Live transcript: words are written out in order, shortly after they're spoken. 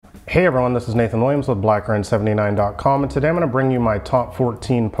Hey everyone, this is Nathan Williams with BlackRun79.com, and today I'm going to bring you my top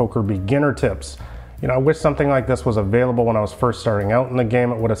 14 poker beginner tips. You know, I wish something like this was available when I was first starting out in the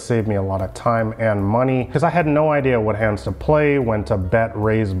game. It would have saved me a lot of time and money because I had no idea what hands to play, when to bet,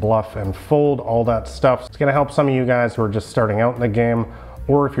 raise, bluff, and fold, all that stuff. It's going to help some of you guys who are just starting out in the game,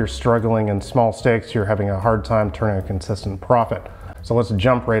 or if you're struggling in small stakes, you're having a hard time turning a consistent profit. So let's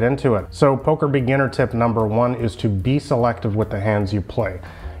jump right into it. So poker beginner tip number one is to be selective with the hands you play.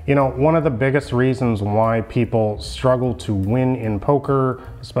 You know, one of the biggest reasons why people struggle to win in poker,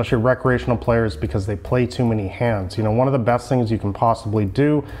 especially recreational players, because they play too many hands. You know, one of the best things you can possibly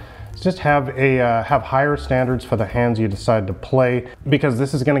do is just have higher standards for the hands you decide to play, because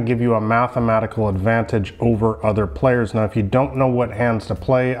this is going to give you a mathematical advantage over other players. Now, if you don't know what hands to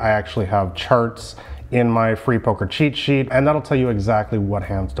play, I actually have charts in my free poker cheat sheet, and that'll tell you exactly what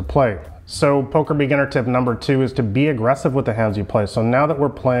hands to play. So poker beginner tip number two is to be aggressive with the hands you play. So now that we're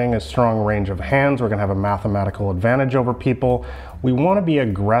playing a strong range of hands, we're gonna have a mathematical advantage over people. We wanna be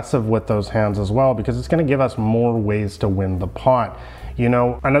aggressive with those hands as well, because it's gonna give us more ways to win the pot. You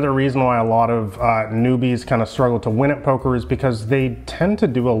know, another reason why a lot of newbies kind of struggle to win at poker is because they tend to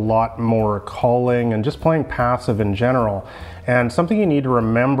do a lot more calling and just playing passive in general. And something you need to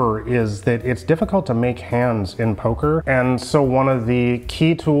remember is that it's difficult to make hands in poker. And so one of the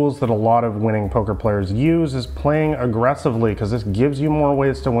key tools that a lot of winning poker players use is playing aggressively, because this gives you more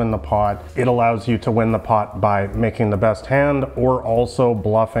ways to win the pot. It allows you to win the pot by making the best hand or also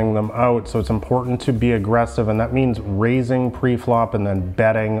bluffing them out. So it's important to be aggressive, and that means raising pre-flop and then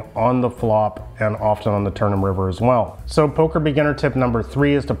betting on the flop and often on the turn and river as well. So poker beginner tip number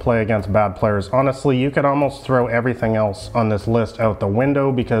three is to play against bad players. Honestly, you could almost throw everything else on this list out the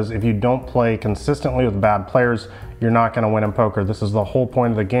window, because if you don't play consistently with bad players, you're not going to win in poker. This is the whole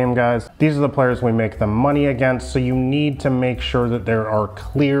point of the game, guys. These are the players we make the money against, so you need to make sure that there are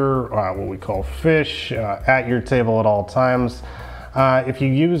clear, what we call fish, at your table at all times. If you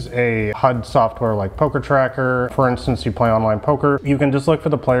use a HUD software like Poker Tracker, for instance, you play online poker, you can just look for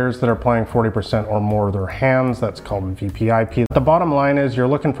the players that are playing 40% or more of their hands. That's called VPIP. The bottom line is you're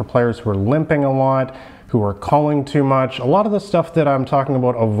looking for players who are limping a lot, who are calling too much. A lot of the stuff that I'm talking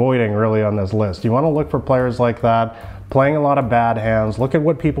about avoiding really on this list. You want to look for players like that, playing a lot of bad hands. Look at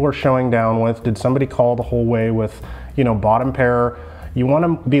what people are showing down with. Did somebody call the whole way with, you know, bottom pair? You want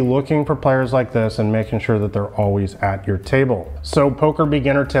to be looking for players like this and making sure that they're always at your table. So poker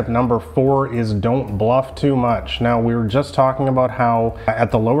beginner tip number four is don't bluff too much. Now, we were just talking about how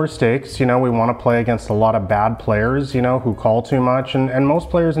at the lower stakes, you know, we want to play against a lot of bad players, you know, who call too much, and most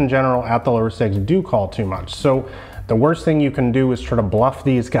players in general at the lower stakes do call too much. So the worst thing you can do is try to bluff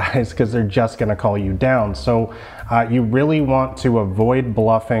these guys, because they're just going to call you down. So you really want to avoid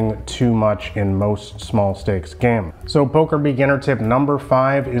bluffing too much in most small stakes game. So poker beginner tip number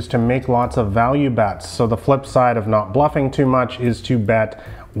five is to make lots of value bets. So the flip side of not bluffing too much is to bet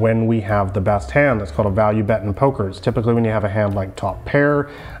when we have the best hand. That's called a value bet in poker. It's typically when you have a hand like top pair,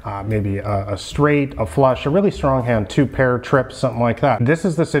 maybe a straight, a flush, a really strong hand, two pair, trip, something like that. This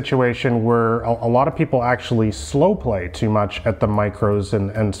is the situation where a lot of people actually slow play too much at the micros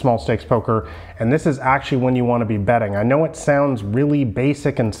and small stakes poker, and this is actually when you want to be betting. I know it sounds really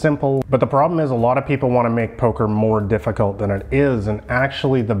basic and simple, but the problem is a lot of people want to make poker more difficult than it is, and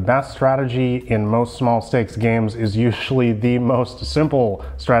actually the best strategy in most small stakes games is usually the most simple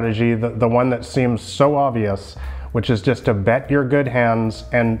strategy, the one that seems so obvious, which is just to bet your good hands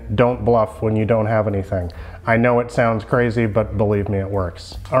and don't bluff when you don't have anything. I know it sounds crazy, but believe me, it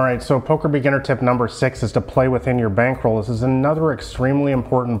works. All right, so poker beginner tip number six is to play within your bankroll. This is another extremely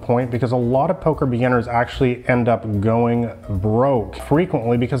important point, because a lot of poker beginners actually end up going broke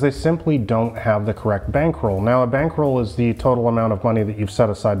frequently because they simply don't have the correct bankroll. Now, a bankroll is the total amount of money that you've set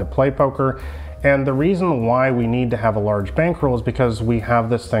aside to play poker. And the reason why we need to have a large bankroll is because we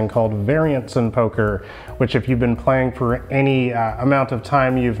have this thing called variance in poker, which if you've been playing for any amount of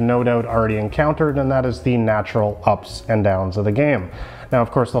time, you've no doubt already encountered, and that is the natural ups and downs of the game. Now,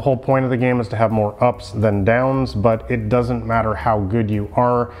 of course, the whole point of the game is to have more ups than downs, but it doesn't matter how good you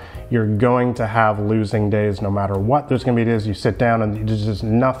are. You're going to have losing days no matter what. There's going to be days you sit down and there's just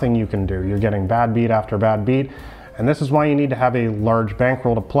nothing you can do. You're getting bad beat after bad beat. And this is why you need to have a large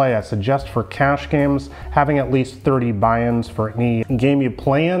bankroll to play. I suggest for cash games, having at least 30 buy-ins for any game you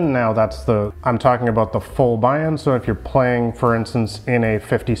play in. Now I'm talking about the full buy-in. So if you're playing, for instance, in a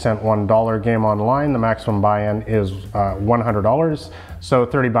 50-cent $1 game online, the maximum buy-in is $100. So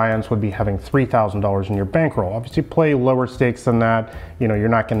 30 buy-ins would be having $3,000 in your bankroll. Obviously play lower stakes than that, you're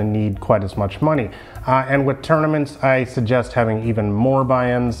not going to need quite as much money. And with tournaments, I suggest having even more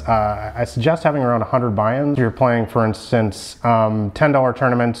buy-ins. I suggest having around 100 buy-ins. If you're playing, for instance, $10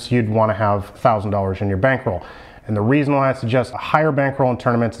 tournaments, you'd want to have $1,000 in your bankroll. And the reason why I suggest a higher bankroll in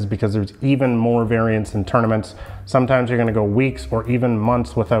tournaments is because there's even more variance in tournaments. Sometimes you're going to go weeks or even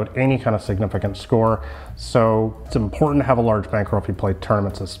months without any kind of significant score. So it's important to have a large bankroll if you play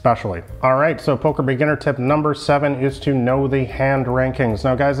tournaments especially. All right, so poker beginner tip number 7 is to know the hand rankings.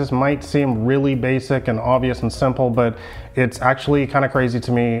 Now guys, this might seem really basic and obvious and simple, but it's actually kind of crazy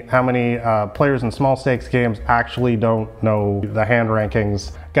to me how many players in small stakes games actually don't know the hand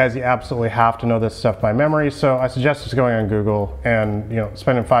rankings. Guys, you absolutely have to know this stuff by memory. So I suggest just going on Google and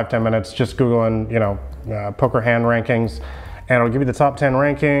spending 5-10 minutes just Googling poker hand rankings, and it'll give you the top 10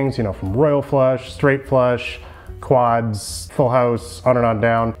 rankings, from royal flush, straight flush, quads, full house, on and on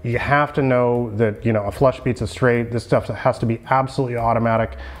down. You have to know that a flush beats a straight. This stuff has to be absolutely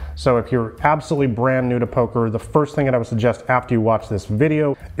automatic. So if you're absolutely brand new to poker, the first thing that I would suggest after you watch this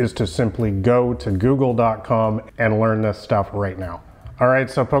video is to simply go to google.com and learn this stuff right now. All right,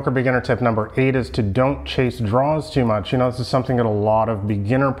 so poker beginner tip number 8 is to don't chase draws too much. This is something that a lot of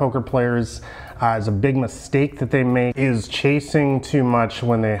beginner poker players is a big mistake that they make, is chasing too much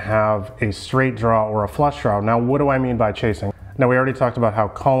when they have a straight draw or a flush draw. Now, what do I mean by chasing? Now, we already talked about how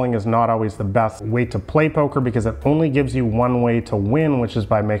calling is not always the best way to play poker because it only gives you one way to win, which is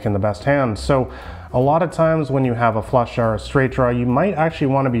by making the best hand. So a lot of times when you have a flush draw or a straight draw, you might actually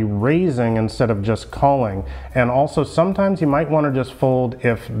want to be raising instead of just calling. And also sometimes you might want to just fold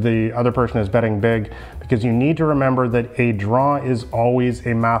if the other person is betting big, because you need to remember that a draw is always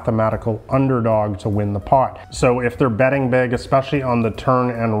a mathematical underdog to win the pot. So if they're betting big, especially on the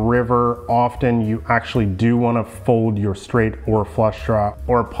turn and river, often you actually do want to fold your straight or flush draw,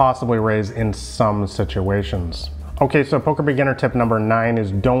 or possibly raise in some situations. Okay, so poker beginner tip number 9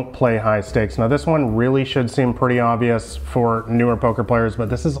 is don't play high stakes. Now this one really should seem pretty obvious for newer poker players, but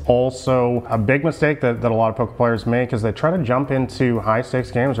this is also a big mistake that a lot of poker players make, is they try to jump into high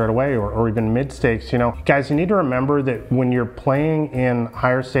stakes games right away, or even mid stakes. Guys, you need to remember that when you're playing in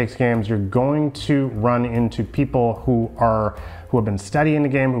higher stakes games, you're going to run into people who have been studying the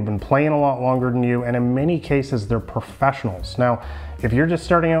game, who've been playing a lot longer than you, and in many cases they're professionals. Now, if you're just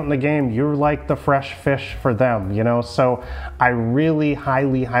starting out in the game, you're like the fresh fish for them, So I really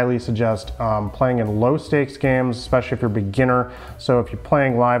highly suggest playing in low stakes games, especially if you're a beginner. So if you're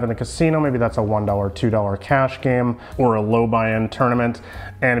playing live in the casino, maybe that's a $1, $2 cash game or a low buy-in tournament.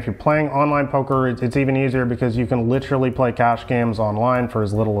 And if you're playing online poker, it's even easier because you can literally play cash games online for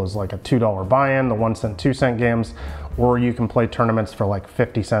as little as like a $2 buy-in, the 1 cent, 2 cent games, or you can play tournaments for like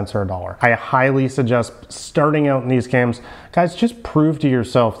 50 cents or $1. I highly suggest starting out in these games. Guys, just prove to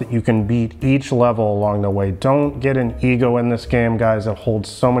yourself that you can beat each level along the way. Don't get an ego in this game, guys. It holds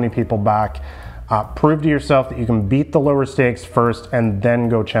so many people back. Prove to yourself that you can beat the lower stakes first and then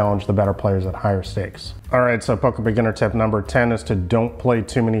go challenge the better players at higher stakes. All right, so poker beginner tip number 10 is to don't play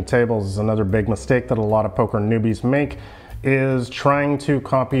too many tables. This is another big mistake that a lot of poker newbies make, is trying to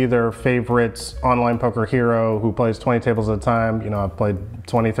copy their favorite online poker hero who plays 20 tables at a time. I've played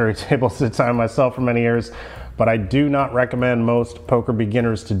 20, 30 tables at a time myself for many years, but I do not recommend most poker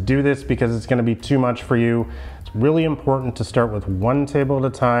beginners to do this because it's going to be too much for you. It's really important to start with 1 table at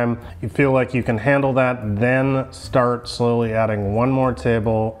a time. You feel like you can handle that, then start slowly adding 1 more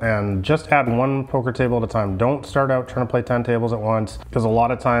table, and just add 1 poker table at a time. Don't start out trying to play 10 tables at once, because a lot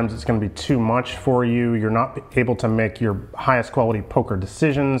of times it's going to be too much for you. You're not able to make your highest quality poker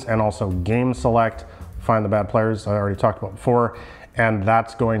decisions and also game select, find the bad players I already talked about before, and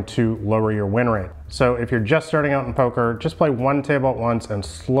that's going to lower your win rate. So if you're just starting out in poker, just play 1 table at once and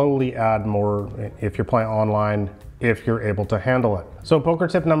slowly add more if you're playing online, if you're able to handle it. So poker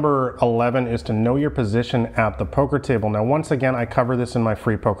tip number 11 is to know your position at the poker table. Now, once again, I cover this in my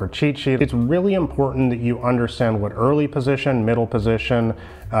free poker cheat sheet. It's really important that you understand what early position, middle position,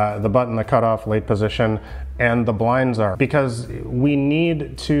 the button, the cutoff, late position, and the blinds are, because we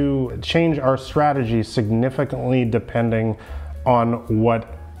need to change our strategy significantly depending on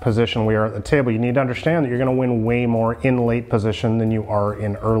what position we are at the table. You need to understand that you're going to win way more in late position than you are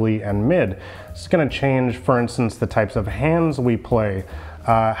in early and mid. It's going to change, for instance, the types of hands we play,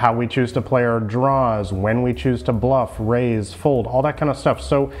 how we choose to play our draws, when we choose to bluff, raise, fold, all that kind of stuff.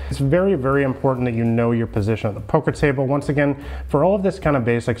 So it's very, very important that you know your position at the poker table. Once again, for all of this kind of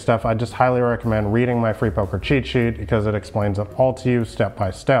basic stuff, I just highly recommend reading my free poker cheat sheet because it explains it all to you step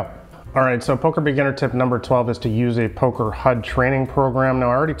by step. All right, so poker beginner tip number 12 is to use a poker HUD training program. Now,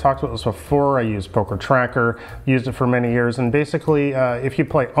 I already talked about this before. I use Poker Tracker, used it for many years, and basically, if you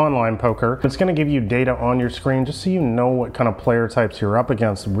play online poker, it's going to give you data on your screen just so you know what kind of player types you're up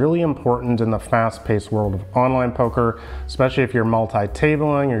against. Really important in the fast-paced world of online poker, especially if you're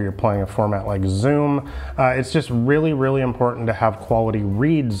multi-tabling or you're playing a format like Zoom. It's just really, really important to have quality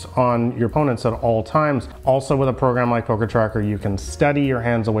reads on your opponents at all times. Also, with a program like Poker Tracker, you can steady your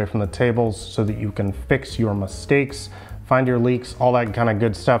hands away from the tables so that you can fix your mistakes, find your leaks, all that kind of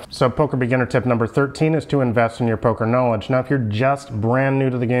good stuff. So poker beginner tip number 13 is to invest in your poker knowledge. Now, if you're just brand new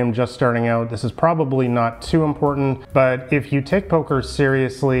to the game, just starting out, this is probably not too important, but if you take poker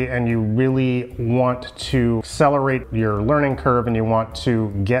seriously and you really want to accelerate your learning curve and you want to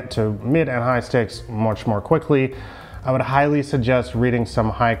get to mid and high stakes much more quickly, I would highly suggest reading some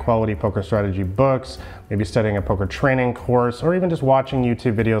high quality poker strategy books, maybe studying a poker training course, or even just watching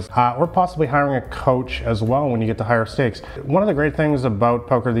YouTube videos, or possibly hiring a coach as well when you get to higher stakes. One of the great things about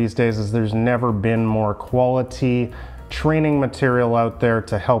poker these days is there's never been more quality training material out there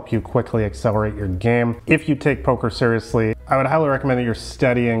to help you quickly accelerate your game. If you take poker seriously, I would highly recommend that you're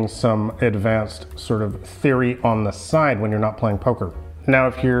studying some advanced sort of theory on the side when you're not playing poker. Now,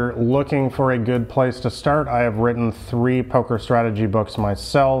 if you're looking for a good place to start, I have written 3 poker strategy books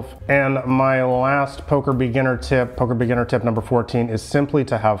myself, and my last poker beginner tip number 14, is simply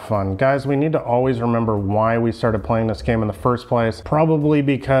to have fun. Guys, we need to always remember why we started playing this game in the first place. Probably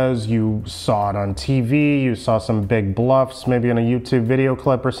because you saw it on TV, you saw some big bluffs, maybe in a YouTube video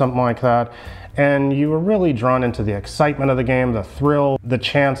clip or something like that, and you were really drawn into the excitement of the game, the thrill, the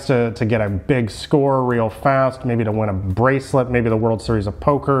chance to get a big score real fast, maybe to win a bracelet, maybe the World Series of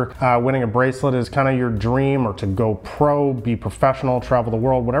Poker. Winning a bracelet is kind of your dream, or to go pro, be professional, travel the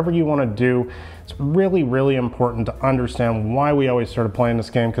world, whatever you want to do. It's really, really important to understand why we always started playing this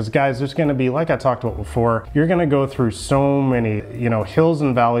game, because guys, there's going to be, like I talked about before, you're going to go through so many, hills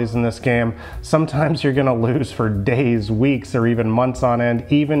and valleys in this game. Sometimes you're going to lose for days, weeks, or even months on end,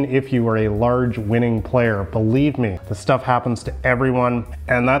 even if you are a large winning player. Believe me, this stuff happens to everyone,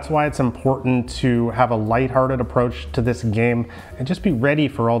 and that's why it's important to have a lighthearted approach to this game and just be ready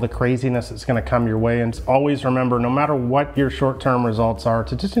for all the craziness that's going to come your way. And always remember, no matter what your short-term results are,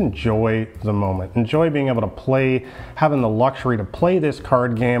 to just enjoy the moment. Enjoy being able to play, having the luxury to play this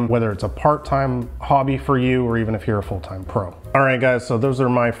card game, whether it's a part-time hobby for you or even if you're a full-time pro. All right, guys, so those are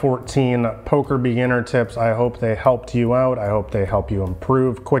my 14 poker beginner tips. I hope they helped you out. I hope they help you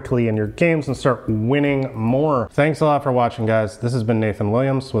improve quickly in your games and start winning more. Thanks a lot for watching, guys. This has been Nathan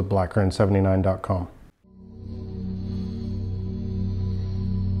Williams with BlackRain79.com.